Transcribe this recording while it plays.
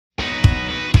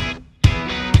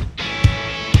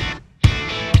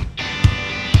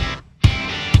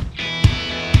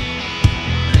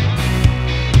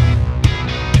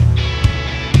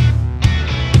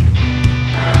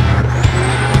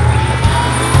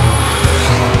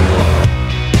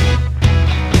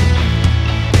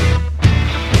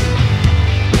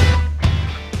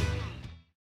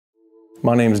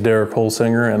My name is Derek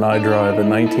Holsinger and I drive a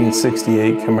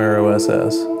 1968 Camaro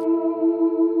SS.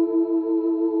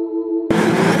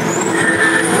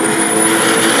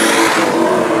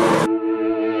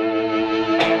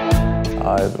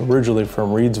 I'm originally from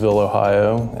Reedsville,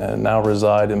 Ohio, and now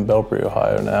reside in Belpre,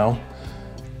 Ohio now.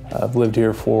 I've lived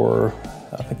here for,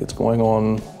 I think it's going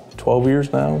on 12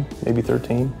 years now, maybe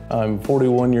 13. I'm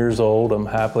 41 years old, I'm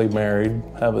happily married,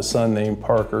 have a son named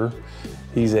Parker.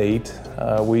 He's 8.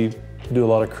 We do a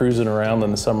lot of cruising around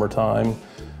in the summertime.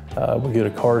 We go to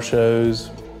car shows,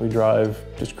 we drive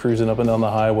just cruising up and down the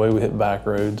highway, we hit back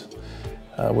roads.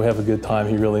 We have a good time,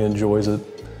 he really enjoys it.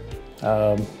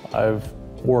 I've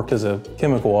worked as a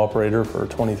chemical operator for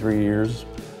 23 years.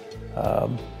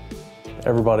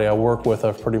 Everybody I work with,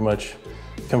 I've pretty much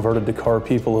converted to car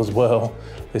people as well.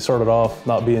 They started off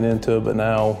not being into it, but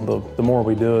now the more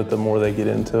we do it, the more they get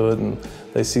into it, and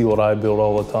they see what I build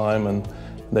all the time, and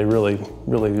they really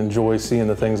enjoy seeing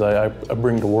the things I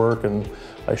bring to work, and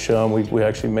I show them. We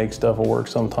actually make stuff at work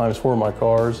sometimes for my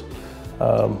cars.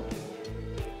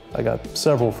 I got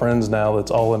several friends now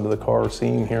that's all into the car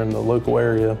scene here in the local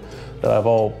area that I've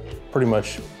all pretty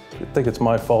much, I think it's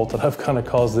my fault that I've kind of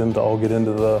caused them to all get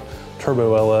into the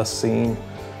Turbo LS scene.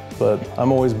 But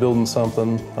I'm always building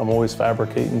something, I'm always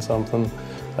fabricating something.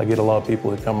 I get a lot of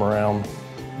people that come around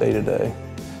day to day.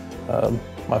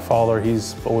 My father,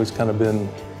 he's always kind of been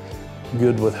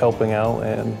good with helping out,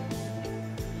 and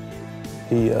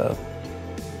he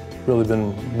really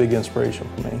been a big inspiration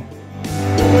for me.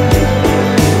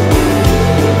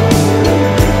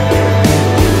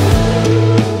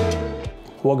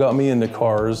 What got me into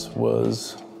cars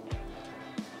was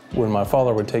when my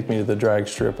father would take me to the drag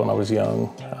strip when I was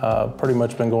young. Pretty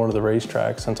much been going to the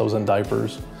racetrack since I was in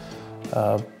diapers.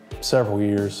 Several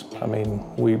years. I mean,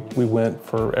 we went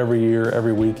for every year,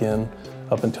 every weekend,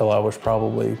 up until I was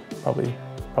probably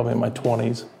in my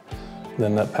 20s.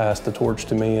 Then that passed the torch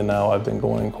to me, and now I've been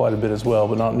going quite a bit as well,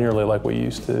 but not nearly like we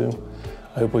used to.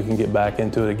 I hope we can get back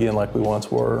into it again like we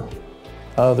once were.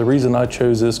 The reason I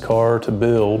chose this car to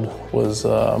build was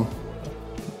the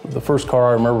first car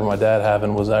I remember my dad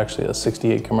having was actually a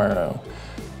 68 Camaro.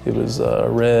 It was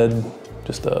red,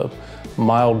 just a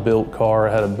mild built car.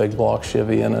 It had a big block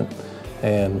Chevy in it,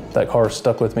 and that car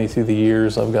stuck with me through the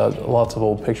years. I've got lots of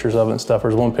old pictures of it and stuff.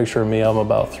 There's one picture of me, I'm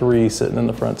about 3, sitting in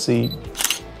the front seat,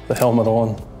 the helmet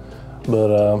on. But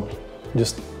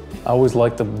I always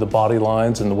liked the body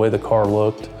lines and the way the car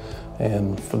looked.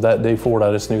 And from that day forward,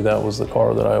 I just knew that was the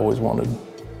car that I always wanted.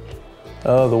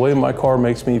 The way my car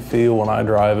makes me feel when I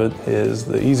drive it is,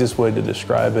 the easiest way to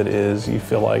describe it is you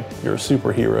feel like you're a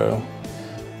superhero.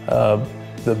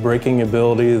 The braking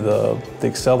ability, the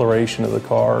acceleration of the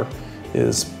car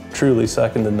is truly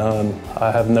second to none.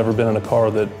 I have never been in a car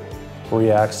that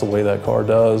reacts the way that car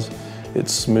does.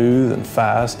 It's smooth and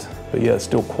fast, but yet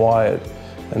still quiet,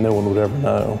 and no one would ever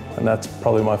know. And that's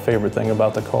probably my favorite thing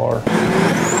about the car.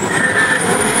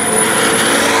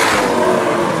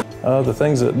 The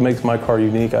things that makes my car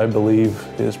unique, I believe,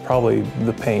 is probably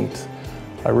the paint.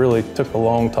 I really took a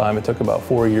long time. It took about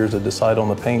 4 years to decide on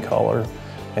the paint color.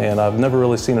 And I've never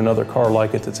really seen another car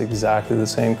like it that's exactly the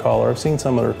same color. I've seen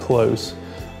some that are close,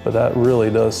 but that really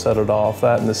does set it off.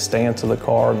 That and the stance of the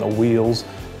car and the wheels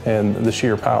and the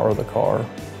sheer power of the car.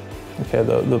 Okay,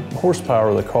 the horsepower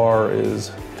of the car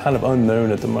is kind of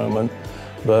unknown at the moment,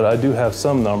 but I do have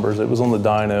some numbers. It was on the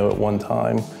dyno at one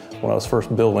time when I was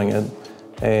first building it,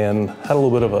 and had a little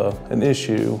bit of an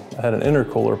issue. I had an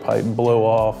intercooler pipe blow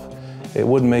off. It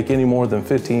wouldn't make any more than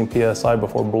 15 PSI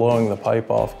before blowing the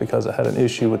pipe off because it had an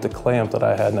issue with the clamp that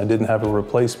I had, and I didn't have a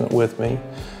replacement with me.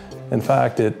 In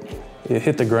fact, it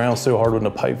hit the ground so hard when the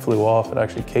pipe flew off, it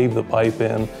actually caved the pipe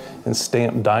in and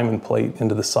stamped diamond plate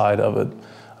into the side of it.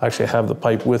 I actually have the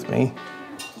pipe with me.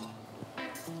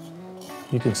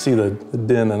 You can see the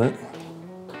dent in it.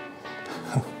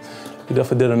 We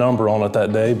definitely did a number on it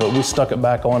that day, but we stuck it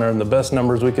back on there, and the best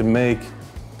numbers we could make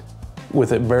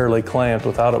with it barely clamped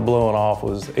without it blowing off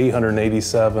was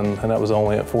 887, and that was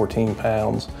only at 14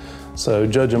 pounds. So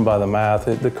judging by the math,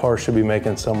 the car should be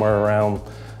making somewhere around,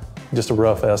 just a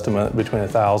rough estimate, between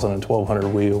 1,000 and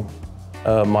 1,200 wheel.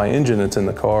 My engine that's in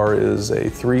the car is a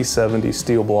 370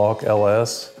 steel block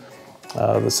LS.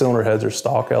 The cylinder heads are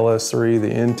stock LS3.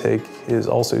 The intake is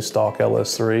also stock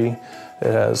LS3.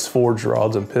 It has forged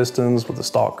rods and pistons with a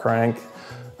stock crank.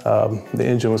 The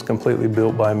engine was completely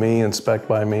built by me and spec'd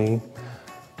by me.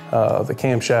 The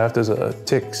camshaft is a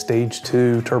TIC Stage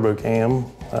 2 turbo cam.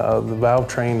 The valve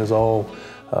train is all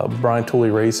Brian Tooley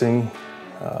Racing.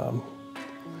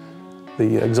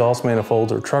 The exhaust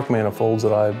manifolds are truck manifolds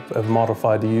that I have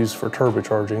modified to use for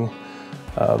turbocharging.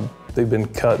 they've been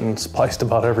cut and spliced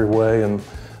about every way, and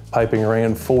piping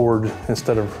ran forward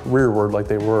instead of rearward like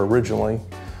they were originally.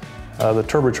 The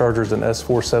turbocharger is an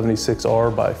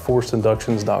S476R by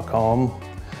forcedinductions.com.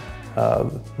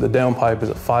 The downpipe is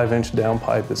a 5-inch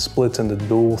downpipe. It splits into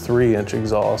dual 3-inch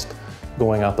exhaust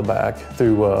going out the back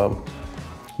through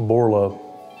Borla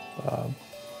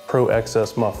Pro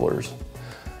XS mufflers.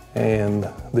 And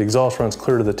the exhaust runs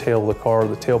clear to the tail of the car.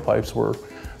 The tailpipes were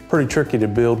pretty tricky to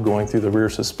build going through the rear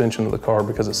suspension of the car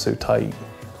because it's so tight.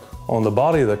 On the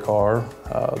body of the car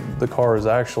is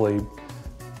actually,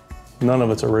 none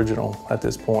of it's original at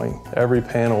this point. Every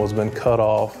panel has been cut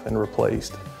off and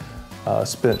replaced.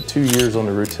 Spent 2 years on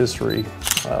the rotisserie,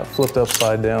 flipped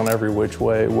upside down every which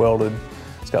way, welded.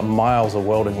 It's got miles of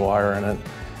welding wire in it.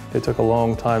 It took a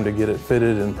long time to get it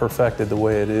fitted and perfected the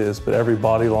way it is, but every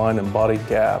body line and body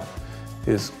gap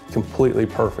is completely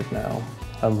perfect now.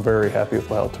 I'm very happy with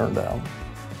how it turned out.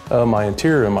 My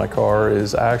interior in my car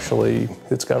is actually,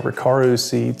 it's got Recaro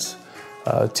seats,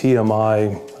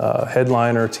 TMI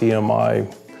headliner,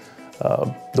 TMI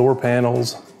door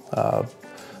panels.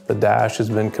 The dash has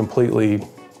been completely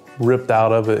ripped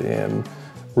out of it and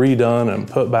redone and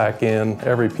put back in.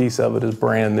 Every piece of it is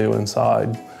brand new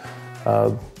inside.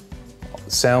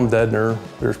 Sound deadener,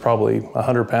 there's probably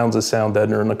 100 pounds of sound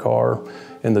deadener in the car,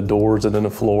 in the doors and in the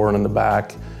floor and in the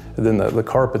back. And then the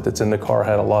carpet that's in the car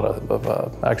had a lot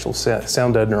of actual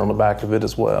sound deadener on the back of it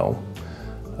as well.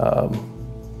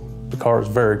 The car is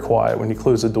very quiet. When you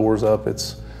close the doors up,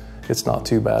 it's not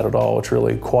too bad at all. It's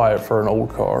really quiet for an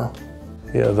old car.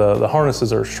 Yeah, the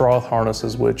harnesses are Schroth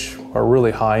harnesses, which are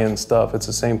really high-end stuff. It's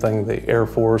the same thing the Air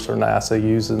Force or NASA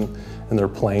use in their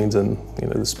planes and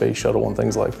the space shuttle and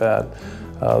things like that.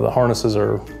 The harnesses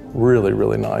are really,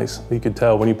 really nice. You could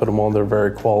tell when you put them on, they're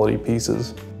very quality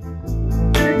pieces.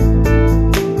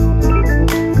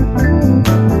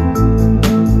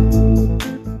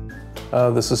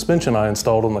 The suspension I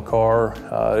installed on the car,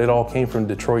 it all came from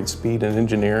Detroit Speed and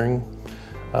Engineering.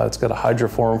 It's got a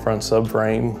hydroform front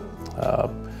subframe,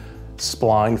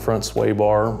 spline front sway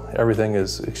bar. Everything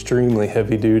is extremely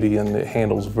heavy duty and it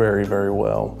handles very, very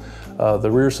well. The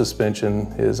rear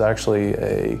suspension is actually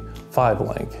a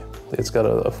 5-link. It's got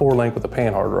a 4-link with a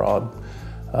panhard rod.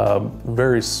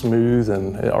 Very smooth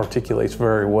and it articulates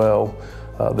very well.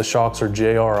 The shocks are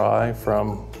JRI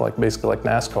from basically like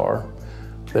NASCAR.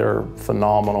 They're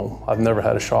phenomenal. I've never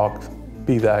had a shock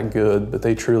be that good, but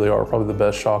they truly are probably the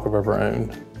best shock I've ever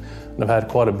owned. And I've had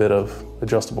quite a bit of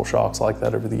adjustable shocks like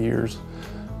that over the years.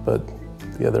 But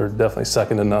yeah, they're definitely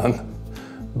second to none.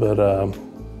 But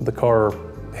the car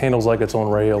handles like it's on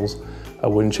rails. I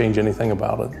wouldn't change anything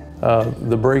about it.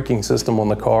 The braking system on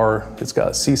the car, it's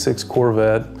got C6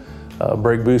 Corvette,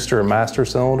 brake booster and master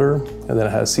cylinder, and then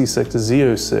it has C6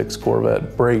 Z06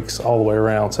 Corvette brakes all the way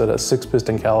around. So it has 6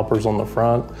 piston calipers on the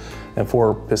front and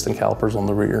 4 piston calipers on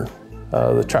the rear.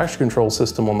 The traction control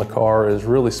system on the car is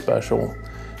really special.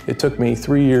 It took me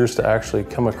 3 years to actually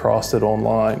come across it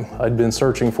online. I'd been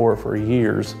searching for it for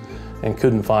years and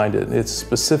couldn't find it. It's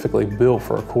specifically built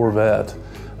for a Corvette.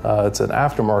 It's an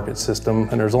aftermarket system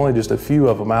and there's only just a few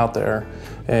of them out there.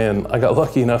 And I got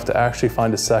lucky enough to actually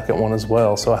find a second one as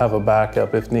well, so I have a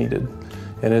backup if needed.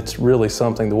 And it's really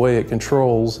something. The way it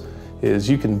controls is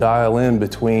you can dial in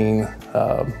between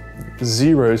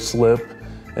 0 slip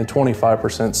and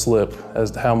 25% slip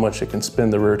as to how much it can spin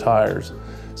the rear tires.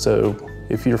 So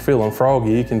if you're feeling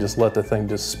froggy, you can just let the thing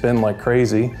just spin like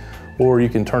crazy, or you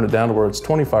can turn it down to where it's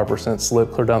 25%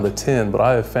 slip, clear down to 10. But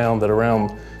I have found that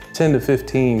around 10 to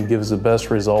 15 gives the best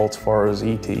results as far as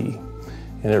ET.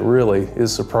 And it really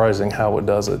is surprising how it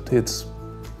does it. It's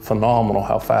phenomenal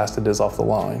how fast it is off the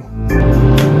line.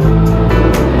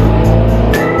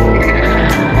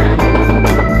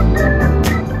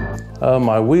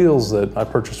 My wheels that I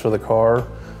purchased for the car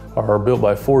are built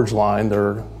by Forge Line.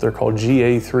 They're called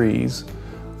GA3s.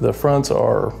 The fronts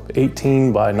are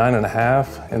 18 by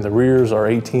 9.5 and the rears are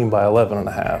 18 by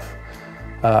 11.5.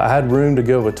 I had room to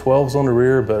go with 12s on the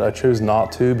rear, but I chose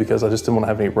not to because I just didn't want to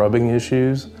have any rubbing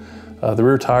issues. The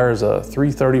rear tire is a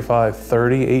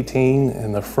 335/30/18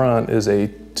 and the front is a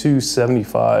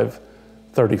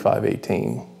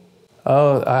 275/35/18.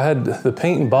 The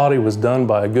paint and body was done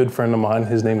by a good friend of mine.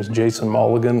 His name is Jason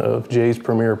Mulligan of Jay's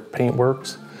Premier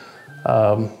Paintworks.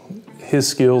 His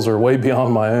skills are way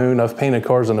beyond my own. I've painted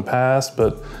cars in the past,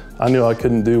 but I knew I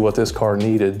couldn't do what this car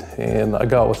needed. And I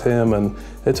got with him and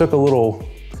it took a little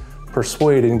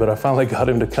persuading, but I finally got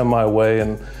him to come my way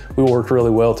and we worked really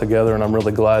well together and I'm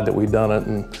really glad that we've done it.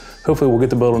 And hopefully we'll get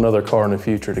to build another car in the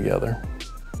future together.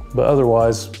 But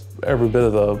otherwise, every bit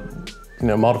of the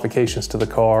modifications to the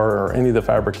car or any of the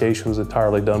fabrication was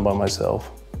entirely done by myself.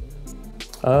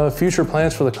 Future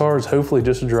plans for the car is hopefully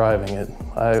just driving it.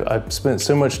 I've spent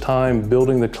so much time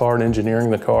building the car and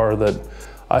engineering the car that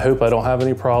I hope I don't have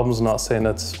any problems. I'm not saying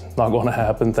that's not going to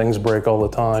happen. Things break all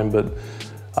the time, but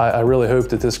I really hope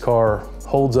that this car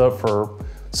holds up for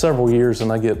several years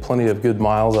and I get plenty of good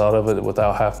miles out of it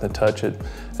without having to touch it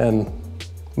and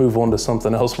move on to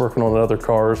something else, working on other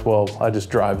cars while I just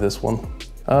drive this one.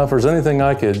 If there's anything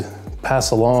I could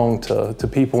pass along to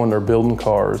people when they're building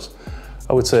cars,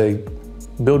 I would say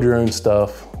build your own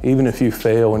stuff. Even if you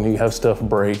fail and you have stuff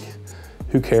break,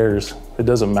 who cares? It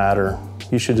doesn't matter.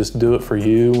 You should just do it for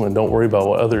you and don't worry about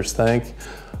what others think.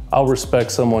 I'll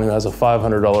respect someone who has a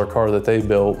 $500 car that they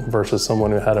built versus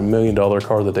someone who had a $1 million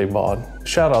car that they bought.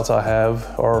 Shout outs I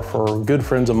have are for good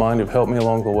friends of mine who've helped me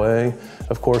along the way.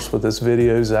 Of course, with this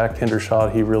video, Zach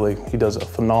Hendershot, he does a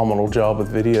phenomenal job with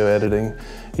video editing.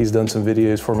 He's done some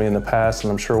videos for me in the past,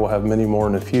 and I'm sure we'll have many more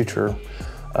in the future.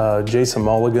 Jason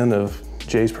Mulligan of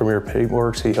Jay's Premier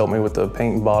Paintworks, he helped me with the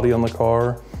paint and body on the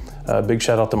car. Big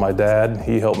shout out to my dad.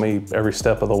 He helped me every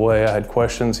step of the way. I had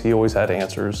questions, he always had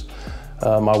answers.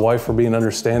 My wife for being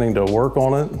understanding to work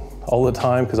on it all the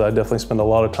time, because I definitely spend a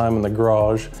lot of time in the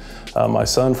garage. My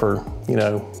son for,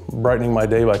 brightening my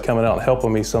day by coming out and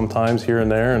helping me sometimes here and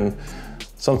there, and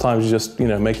sometimes just,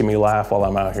 making me laugh while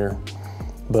I'm out here.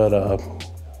 But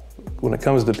when it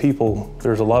comes to people,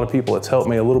 there's a lot of people that's helped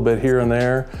me a little bit here and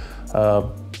there.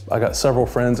 I got several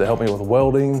friends that helped me with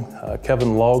welding, Kevin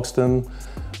Logston,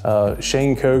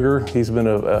 Shane Koger, he's been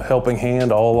a helping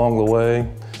hand all along the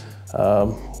way.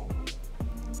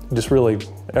 Just really,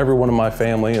 everyone in my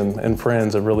family and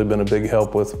friends have really been a big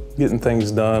help with getting things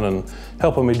done and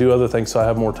helping me do other things so I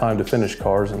have more time to finish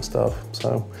cars and stuff.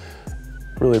 So,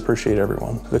 really appreciate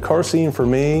everyone. The car scene for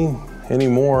me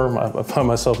anymore, I find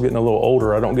myself getting a little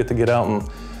older. I don't get to get out and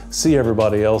see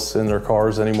everybody else in their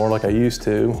cars anymore like I used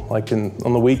to. Like on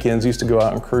the weekends, I used to go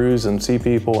out and cruise and see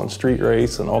people and street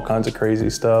race and all kinds of crazy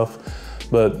stuff.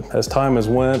 But as time has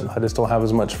went, I just don't have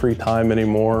as much free time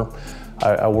anymore.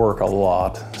 I work a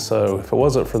lot. So if it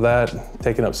wasn't for that,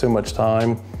 taking up so much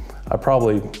time, I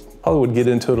probably would get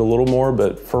into it a little more,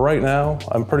 but for right now,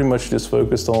 I'm pretty much just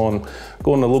focused on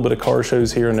going to a little bit of car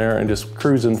shows here and there and just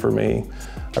cruising for me.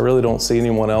 I really don't see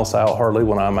anyone else out hardly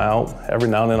when I'm out. Every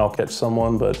now and then I'll catch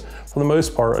someone, but for the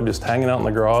most part, I'm just hanging out in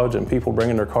the garage and people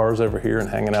bringing their cars over here and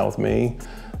hanging out with me.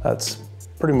 That's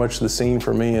pretty much the scene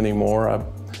for me anymore. I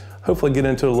hopefully get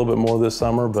into it a little bit more this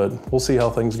summer, but we'll see how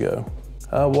things go.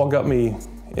 What got me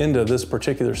into this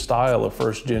particular style of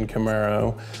first-gen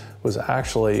Camaro was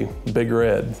actually Big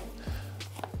Red.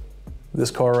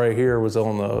 This car right here was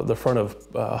on the front of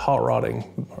Hot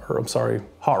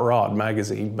Rod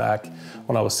magazine back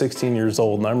when I was 16 years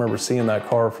old. And I remember seeing that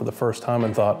car for the first time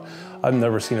and thought, I've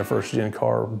never seen a first-gen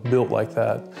car built like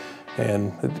that.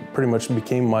 And it pretty much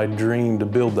became my dream to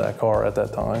build that car at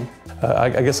that time. I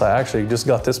guess I actually just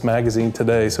got this magazine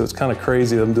today, so it's kind of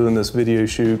crazy that I'm doing this video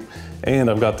shoot and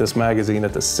I've got this magazine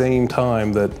at the same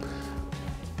time that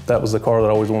was the car that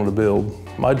I always wanted to build.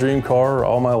 My dream car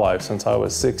all my life since I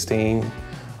was 16.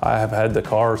 I have had the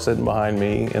car sitting behind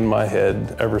me in my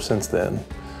head ever since then.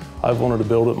 I've wanted to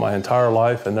build it my entire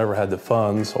life and never had the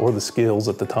funds or the skills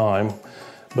at the time.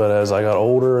 But as I got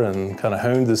older and kind of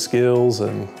honed the skills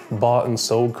and bought and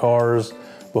sold cars,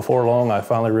 before long I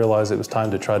finally realized it was time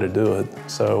to try to do it.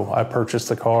 So I purchased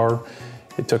the car.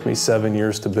 It took me 7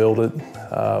 years to build it.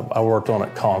 I worked on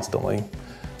it constantly.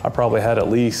 I probably had at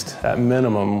least, at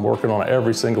minimum, working on it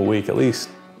every single week, at least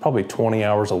probably 20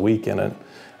 hours a week in it.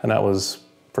 And that was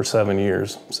for 7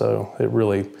 years. So it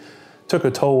really took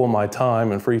a toll on my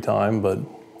time and free time, but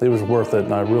it was worth it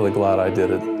and I'm really glad I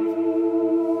did it.